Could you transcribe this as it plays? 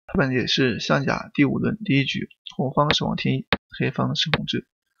它本也是象甲第5轮第1局，红方是王天一，黑方是洪智，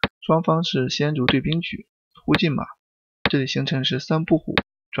双方是先卒对兵局，胡进马，这里形成是3步虎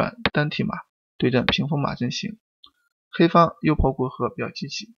转单提马对阵屏风马阵型。黑方右炮过河表积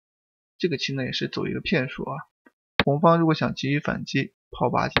极，这个棋呢也是走一个骗术啊。红方如果想急于反击，炮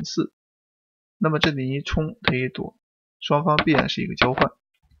8进4，那么这里一冲他一躲，双方必然是一个交换。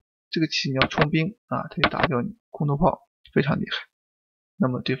这个棋你要冲兵啊，他就打掉你空头炮，非常厉害。那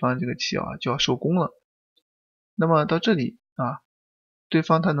么对方这个棋啊就要受攻了。那么到这里啊，对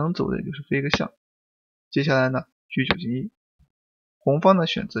方他能走的就是飞个象。接下来呢，车9进1，红方呢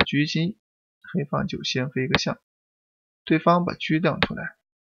选择车1进1，黑方就先飞个象。对方把车亮出来，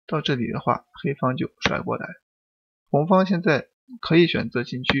到这里的话，黑方就甩过来。红方现在可以选择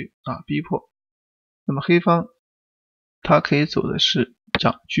进车啊，逼迫。那么黑方他可以走的是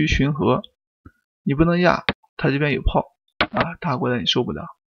长车巡河，你不能压，他这边有炮啊，打过来你受不了。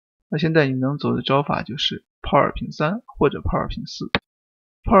那现在你能走的招法就是炮2平3或者炮2平4。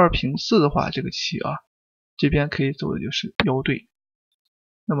炮2平4的话，这个棋啊，这边可以走的就是腰对。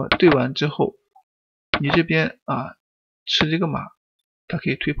那么对完之后，你这边啊吃这个马，他可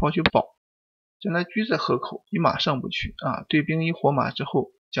以推炮去保，将来车在河口，你马上不去啊，对兵一活马之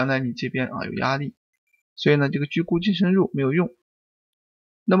后，将来你这边啊有压力，所以呢这个车孤近深入没有用。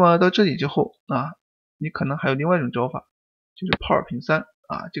那么到这里之后啊，你可能还有另外一种招法，就是炮2平3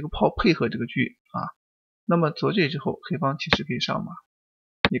啊，这个炮配合这个车啊，那么走这里之后，黑方其实可以上马，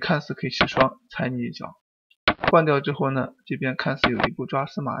你看似可以吃双，踩你一脚，换掉之后呢，这边看似有一步抓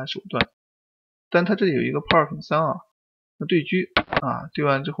死马的手段，但他这里有一个炮2平3啊，那对车啊，对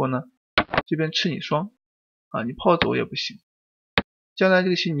完之后呢，这边吃你双啊，你炮走也不行，将来这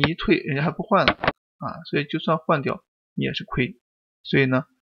个棋你一退，人家还不换了啊，所以就算换掉你也是亏，所以呢，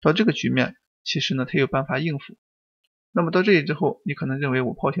到这个局面，其实呢他有办法应付。那么到这里之后，你可能认为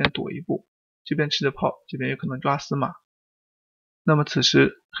我炮先躲一步，这边吃的炮，这边有可能抓死马。那么此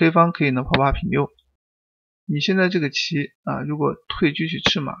时黑方可以呢炮8平6，你现在这个棋啊，如果退车去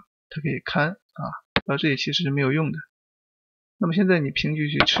吃马，它可以看啊，到这里其实是没有用的。那么现在你平车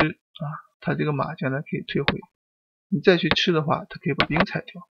去吃啊，它这个马将来可以退回，你再去吃的话，它可以把兵踩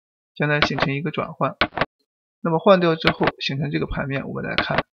掉，将来形成一个转换。那么换掉之后形成这个盘面，我们来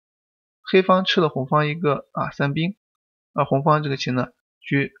看，黑方吃了红方一个3兵，红方这个棋呢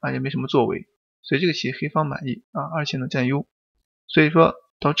车也没什么作为，所以这个棋黑方满意啊，而且呢占优。所以说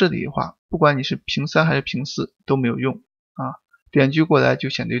到这里的话，不管你是平3还是平4都没有用啊，点车过来就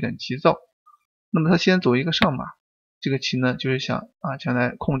显得有点急躁。那么他先走一个上马，这个棋呢就是想将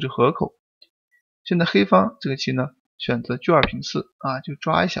来控制河口。现在黑方这个棋呢选择车2平4就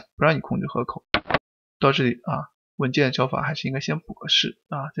抓一下，不让你控制河口。到这里稳健的招法还是应该先补个士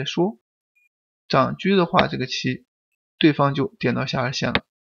再说。长车的话，这个棋对方就点到下颌线了，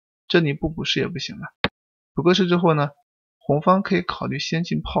这里不补士也不行了。补个士之后呢，红方可以考虑先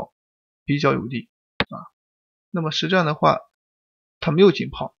进炮，比较有利那么实战的话，他没有进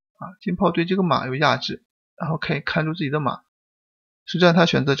炮进炮对这个马有压制，然后可以看住自己的马。实战他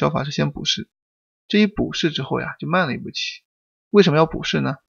选择招法是先补士，这一补士之后呀，就慢了一步棋。为什么要补士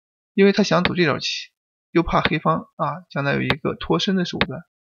呢？因为他想走这条棋，又怕黑方将来有一个脱身的手段，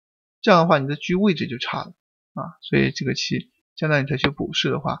这样的话你的车位置就差了所以这个棋将来你再去补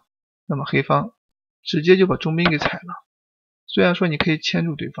士的话，那么黑方直接就把中兵给踩了。虽然说你可以牵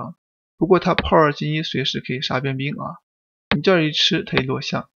住对方，不过他炮2进1随时可以杀边兵你这儿一吃他一落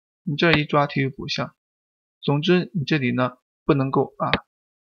象，你这儿一抓他又补象，总之你这里呢不能够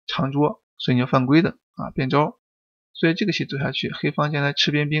长捉，所以你要犯规的变招。所以这个棋走下去，黑方将来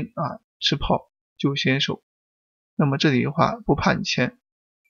吃边兵吃炮就先手。那么这里的话不怕你牵。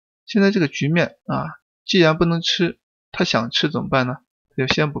现在这个局面既然不能吃，他想吃怎么办呢？他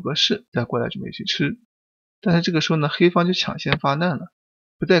就先补个士，再过来准备去吃。但是这个时候呢，黑方就抢先发难了，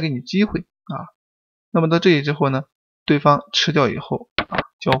不再给你机会那么到这里之后呢，对方吃掉以后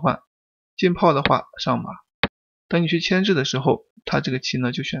交换进炮的话上马，等你去牵制的时候，他这个棋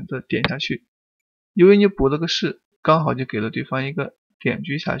呢就选择点下去。由于你补了个士，刚好就给了对方一个点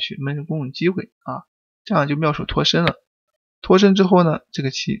车下去闷攻的机会这样就妙手脱身了。脱身之后呢，这个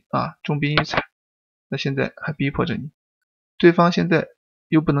棋中兵一踩，那现在还逼迫着你，对方现在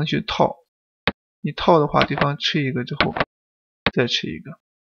又不能去套，你套的话对方吃一个之后再吃一个，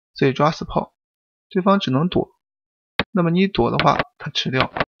所以抓死炮，对方只能躲。那么你躲的话他吃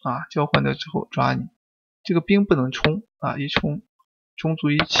掉交换掉之后抓你，这个兵不能冲一冲中卒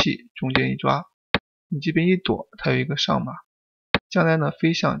一气，中间一抓，你这边一躲他有一个上马，将来呢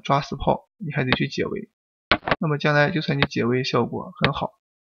飞象抓死炮，你还得去解围。那么将来就算你解围效果很好，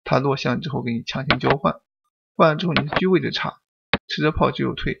他落象之后给你强行交换，换了之后你的车位置差，吃着炮就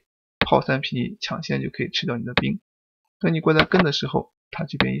有退，炮3平1抢先就可以吃掉你的兵。等你过来跟的时候，他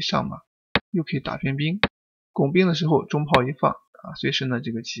这边一上马，又可以打边兵。拱兵的时候，中炮一放随时呢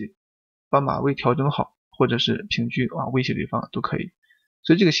这个棋把马位调整好，或者是平车威胁对方都可以。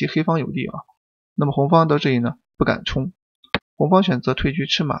所以这个棋黑方有利那么红方到这里呢不敢冲，红方选择退车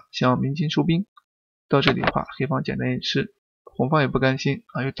吃马，想鸣金收兵。到这里的话，黑方简单一吃，红方也不甘心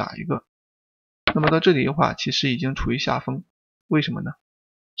又打一个。那么到这里的话，其实已经处于下风。为什么呢？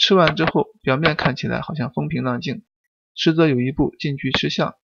吃完之后，表面看起来好像风平浪静，实则有一步进车吃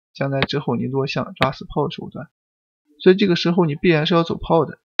象，将来之后你落象抓死炮的手段。所以这个时候你必然是要走炮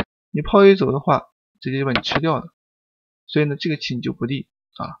的，你炮一走的话，直接就把你吃掉了。所以呢，这个棋你就不利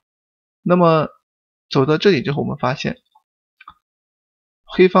那么走到这里之后，我们发现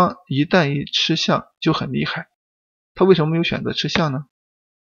黑方一旦一吃象就很厉害。他为什么没有选择吃象呢？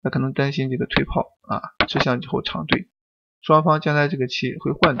他可能担心这个退炮吃象之后长对，双方将来这个棋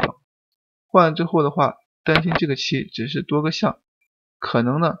会换掉，换了之后的话，担心这个棋只是多个象，可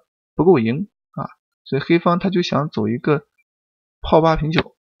能呢不够赢所以黑方他就想走一个炮8平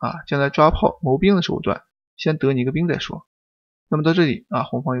9将来抓炮谋兵的手段，先得你一个兵再说。那么到这里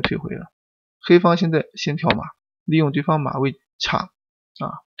红方又退回了，黑方现在先跳马，利用对方马位差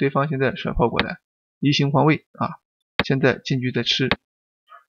对方现在甩炮过来，移形换位现在进车再吃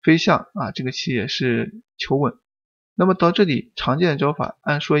飞象这个棋也是求稳。那么到这里常见的招法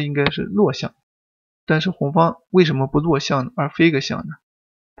按说应该是落象，但是红方为什么不落象而飞个象呢？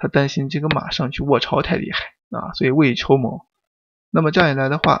他担心这个马上去卧槽太厉害所以未雨绸缪。那么这样一来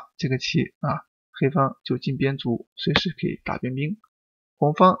的话，这个棋黑方就进边卒，随时可以打边兵。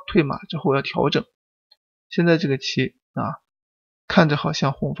红方退马之后要调整，现在这个棋看着好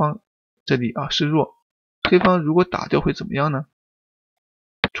像红方这里是弱，黑方如果打掉会怎么样呢？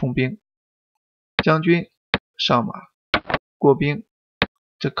冲兵，将军上马过兵，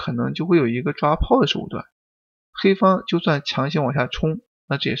这可能就会有一个抓炮的手段。黑方就算强行往下冲，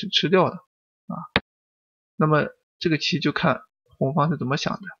那这也是吃掉的那么这个棋就看红方是怎么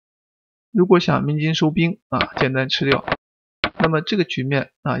想的。如果想鸣金收兵简单吃掉，那么这个局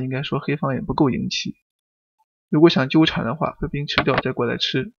面应该说黑方也不够赢棋。如果想纠缠的话，把兵吃掉再过来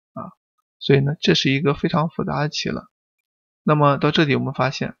吃所以呢这是一个非常复杂的棋了。那么到这里我们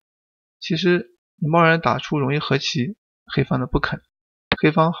发现，其实你贸然打出容易和棋，黑方的不肯，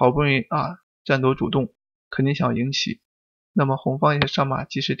黑方好不容易战斗主动，肯定想赢棋。那么红方也是上马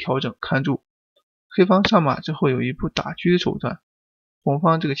及时调整看住，黑方上马之后有一步打车的手段，红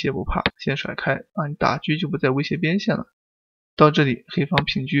方这个棋也不怕，先甩开你打车就不再威胁边线了。到这里黑方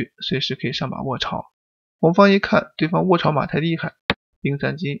平车，随时可以上马卧槽。红方一看对方卧槽马太厉害，兵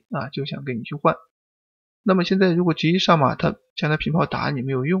3进就想跟你去换。那么现在如果直接上马，他将来平炮打你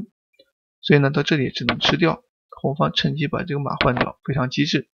没有用，所以呢到这里只能吃掉。红方趁机把这个马换掉，非常机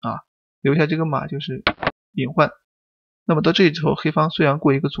智留下这个马就是隐换。那么到这里之后，黑方虽然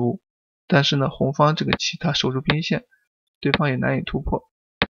过一个卒，但是呢红方这个棋他守住兵线，对方也难以突破。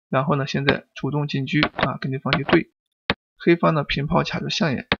然后呢现在主动进车跟对方去对，黑方呢平炮卡住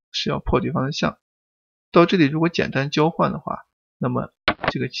象眼，是要破对方的象。到这里如果简单交换的话，那么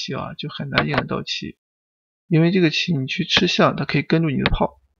这个棋就很难赢得到棋。因为这个棋你去吃象，它可以跟住你的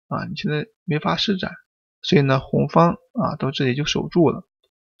炮你现在没法施展，所以呢红方到这里就守住了。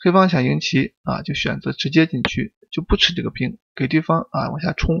黑方想赢棋就选择直接进车，就不吃这个兵，给对方往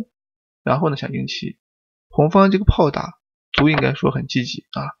下冲，然后呢想赢棋。红方这个炮打卒应该说很积极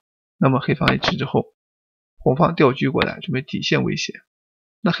那么黑方一吃之后，红方调车过来准备底线威胁，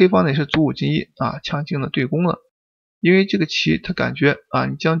那黑方呢也是卒5进1强行的对攻了。因为这个棋他感觉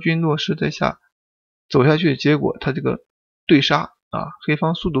你将军落势在下走下去的结果，他这个对杀黑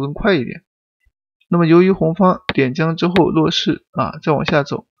方速度更快一点。那么由于红方点将之后落势再往下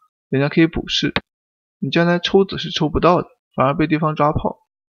走，人家可以补势，你将来抽子是抽不到的，反而被对方抓炮。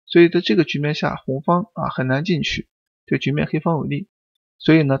所以在这个局面下，红方很难进去，这个局面黑方有利。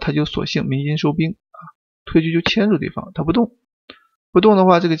所以呢他就索性鸣金收兵退车就牵住对方，他不动。不动的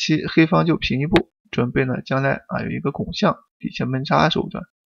话，这个棋黑方就平一步，准备呢将来有一个拱象底下闷杀的手段。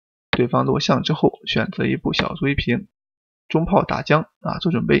对方落象之后，选择一步小卒一平，中炮打将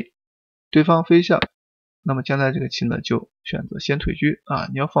做准备。对方飞象，那么将来这个棋呢就选择先退车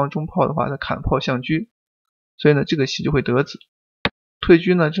你要放中炮的话，他砍炮象车，所以呢这个棋就会得子。退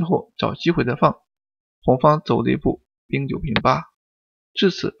车呢之后找机会再放，红方走了一步兵9平8，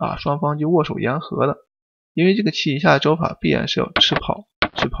至此双方就握手言和了。因为这个棋以下的招法必然是要吃炮。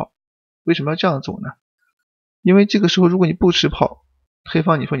为什么要这样走呢？因为这个时候如果你不吃炮，黑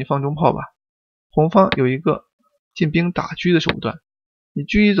方你说你放中炮吧，红方有一个进兵打车的手段，你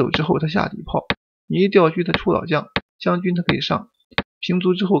车一走之后他下底炮，你一调车他出老将，将军他可以上，平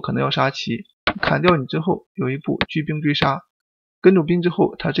卒之后可能要杀棋，砍掉你之后有一步车兵追杀，跟住兵之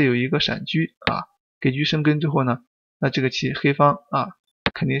后他这有一个闪车给车生根之后呢，那这个棋黑方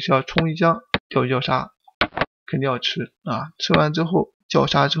肯定是要冲一将掉一叫杀，肯定要吃吃完之后叫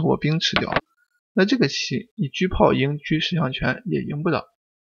杀之后我兵吃掉，那这个棋你车炮赢车十象拳也赢不了，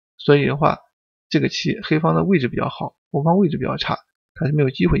所以的话这个棋黑方的位置比较好，红方位置比较差，他是没有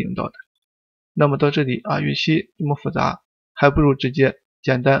机会赢到的。那么到这里与其这么复杂，还不如直接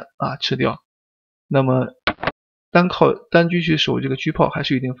简单吃掉。那么单靠单车去守这个车炮还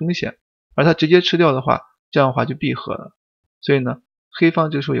是有一定风险，而他直接吃掉的话，这样的话就闭合了。所以呢，黑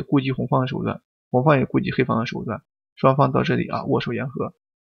方这个时候也顾及红方的手段，红方也顾及黑方的手段，双方到这里握手言和。